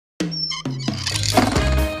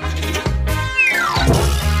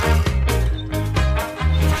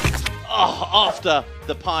After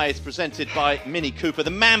the Pies, presented by Mini Cooper, the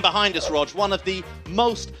man behind us, Rog, one of the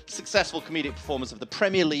most successful comedic performers of the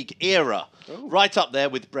Premier League era. Ooh. Right up there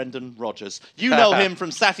with Brendan Rodgers. You know him from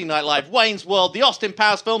Saturday Night Live, Wayne's World, the Austin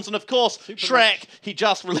Powers films, and of course, Shrek. He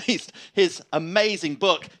just released his amazing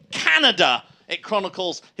book, Canada. It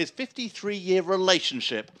chronicles his 53-year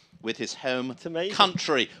relationship with his home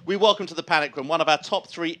country. We welcome to the Panic Room one of our top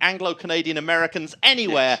 3 Anglo-Canadian Americans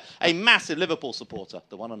anywhere, a massive Liverpool supporter,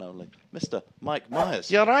 the one and only, Mr. Mike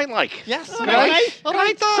Myers. You're right, like. Yes. All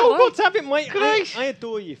right. So good to have it, Mike. I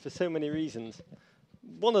adore you for so many reasons.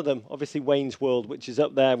 One of them, obviously, Wayne's World, which is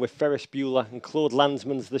up there with Ferris Bueller and Claude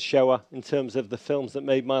Lanzmann's The Shower in terms of the films that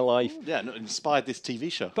made my life. Yeah, and it inspired this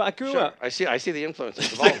TV show. But I grew up. I see the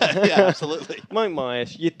influences of all of them. Yeah, absolutely. Mike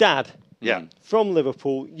Myers, your dad. Yeah. From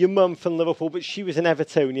Liverpool, your mum from Liverpool, but she was an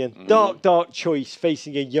Evertonian. Dark choice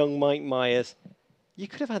facing a young Mike Myers. You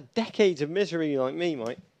could have had decades of misery like me,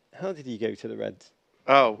 Mike. How did you go to the Reds?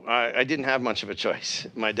 Oh, I didn't have much of a choice.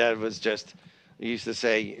 My dad was just, he used to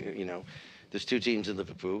say, you know, there's 2 teams in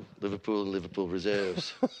Liverpool and Liverpool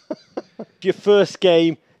Reserves. Your first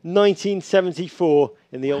game, 1974,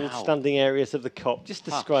 in the old standing areas of the Cop. Just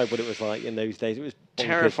describe what it was like in those days. It was bonkers.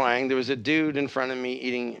 Terrifying. There was a dude in front of me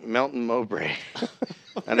eating Melton Mowbray.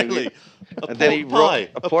 Really? And then he wrote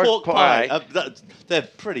a pork pie. They're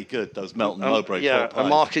pretty good, those Melton Mowbray pork pies. Yeah, a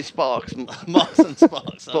Marks and Sparks. Marks and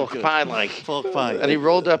Sparks. Pork pie like. Pork pie. And he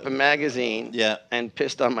rolled up a magazine and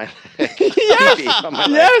pissed on my leg. Yes! On my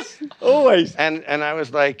leg. Yes! Always. And I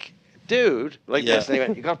was like, dude, like this. And he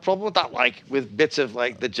went, you got a problem with that? Like, with bits of,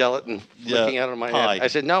 like, the gelatin flicking out of my head. I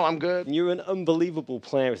said, no, I'm good. You were an unbelievable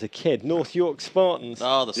player as a kid. North York Spartans.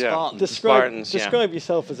 Oh, the Spartans. Describe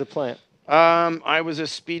yourself as a player. I was a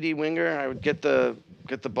speedy winger. I would get the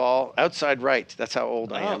ball outside right. That's how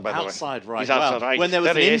old I am, by the way. Outside right. He's outside right. When there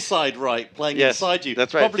was an inside right playing inside you.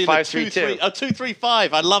 That's right. Probably 5-3-2.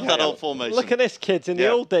 2-3-5. I love that old formation. Look at this, kids. In the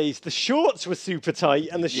old days, the shorts were super tight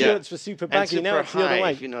and the shirts were super baggy. And now it's the other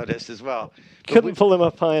way. if you noticed as well. Couldn't pull them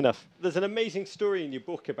up high enough. There's an amazing story in your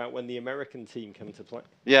book about when the American team came to play.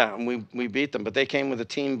 Yeah, and we beat them, but they came with a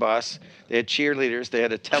team bus. They had cheerleaders. They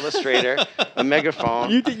had a telestrator, a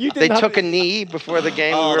megaphone. They took a knee before the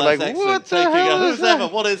game. We were like, what the hell is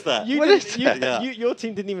that? What is that? Your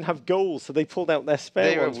team didn't even have goals, so they pulled out their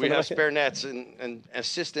spare ones. We had spare nets, and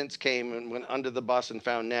assistants came and went under the bus and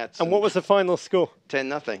found nets. And what was the final score?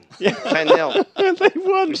 10-0. 10-0. And they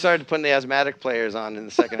won. We started putting the asthmatic players on in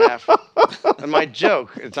the second half. And my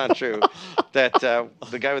joke, it's not true, that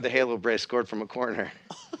the guy with the halo brace scored from a corner.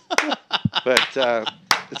 But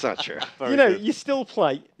it's not true. You still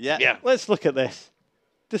play. Yeah. Let's look at this.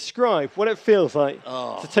 Describe what it feels like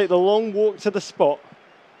to take the long walk to the spot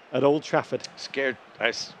at Old Trafford. Scared. I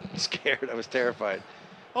was scared. I was terrified.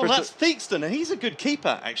 Oh, that's Theakston, and he's a good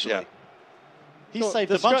keeper, actually. Yeah. He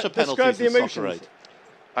saved a bunch of penalties in Soccer Aid.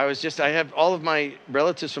 I have all of my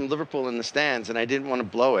relatives from Liverpool in the stands, and I didn't want to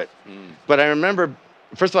blow it. But I remember,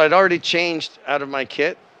 first of all, I'd already changed out of my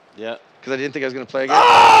kit. Yeah. Because I didn't think I was going to play again.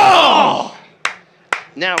 Oh!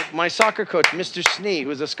 Now, my soccer coach, Mr. Snee,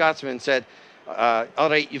 who's a Scotsman, said, all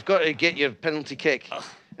right, you've got to get your penalty kick.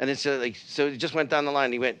 And it's so he just went down the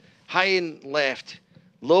line. He went high and left,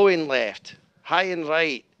 low and left, high and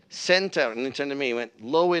right, center, and then turned to me and went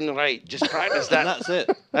low and right. Just practice that. And that's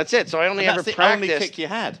it. That's it. So I only ever practiced the only kick you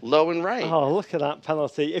had. Low and right. Oh, look at that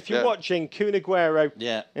penalty. If you're watching Kun Aguero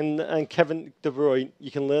and Kevin De Bruyne, you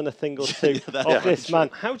can learn a thing or two of this man.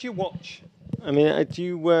 How do you watch? I mean, do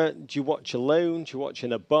you watch alone? Do you watch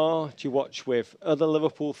in a bar? Do you watch with other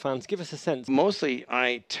Liverpool fans? Give us a sense. Mostly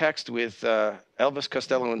I text with Elvis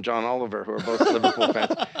Costello and John Oliver, who are both Liverpool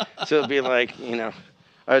fans. So it'll be like,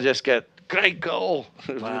 I just get, great goal.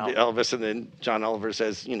 Wow. Elvis, and then John Oliver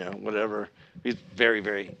says, whatever. He's very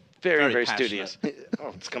studious.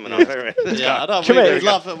 Oh, it's coming off. Yeah, I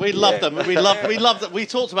know. We love them. We love that. We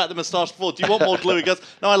talked about the moustache before. Do you want more glue? He goes,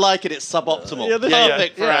 no, I like it. It's suboptimal.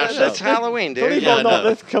 Perfect for our show. That's Halloween, dude. Believe it or not,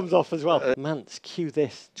 this comes off as well. Mance, cue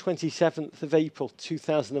this. 27th of April,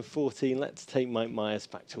 2014. Let's take Mike Myers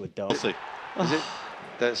back to a dog. Is it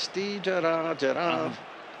the Steve Gerrard?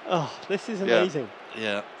 Oh, this is amazing.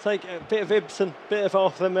 Yeah. It's like a bit of Ibsen, bit of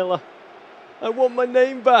Arthur Miller. I want my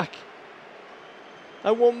name back.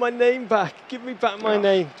 I want my name back. Give me back my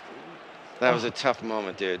name. That was a tough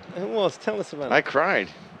moment, dude. It was. Tell us about it. I cried.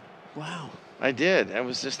 Wow. I did. I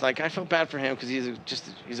was just like, I felt bad for him because he's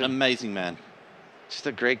an amazing man. Just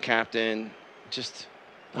a great captain. Just,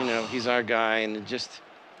 he's our guy. And just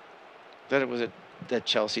that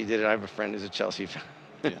Chelsea did it. I have a friend who's a Chelsea fan.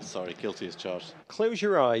 Yeah, sorry, guilty as charged. Close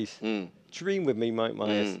your eyes. Dream with me, Mike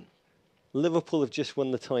Myers. Liverpool have just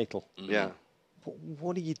won the title. Yeah.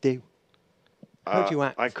 What do you do? How do you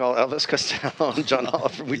act? I call Elvis Costello and John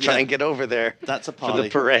Oliver. We try and get over there. That's a party. For the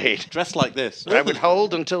parade. Dressed like this. I would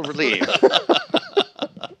hold until relieved.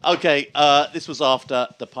 Okay, this was after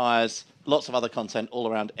the Pyres. Lots of other content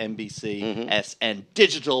all around NBC, SN,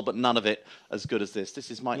 digital, but none of it as good as this.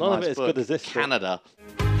 This is Mike Myers' book, Canada.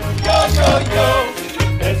 Yo, yo, yo,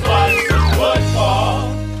 it's what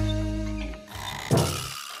football.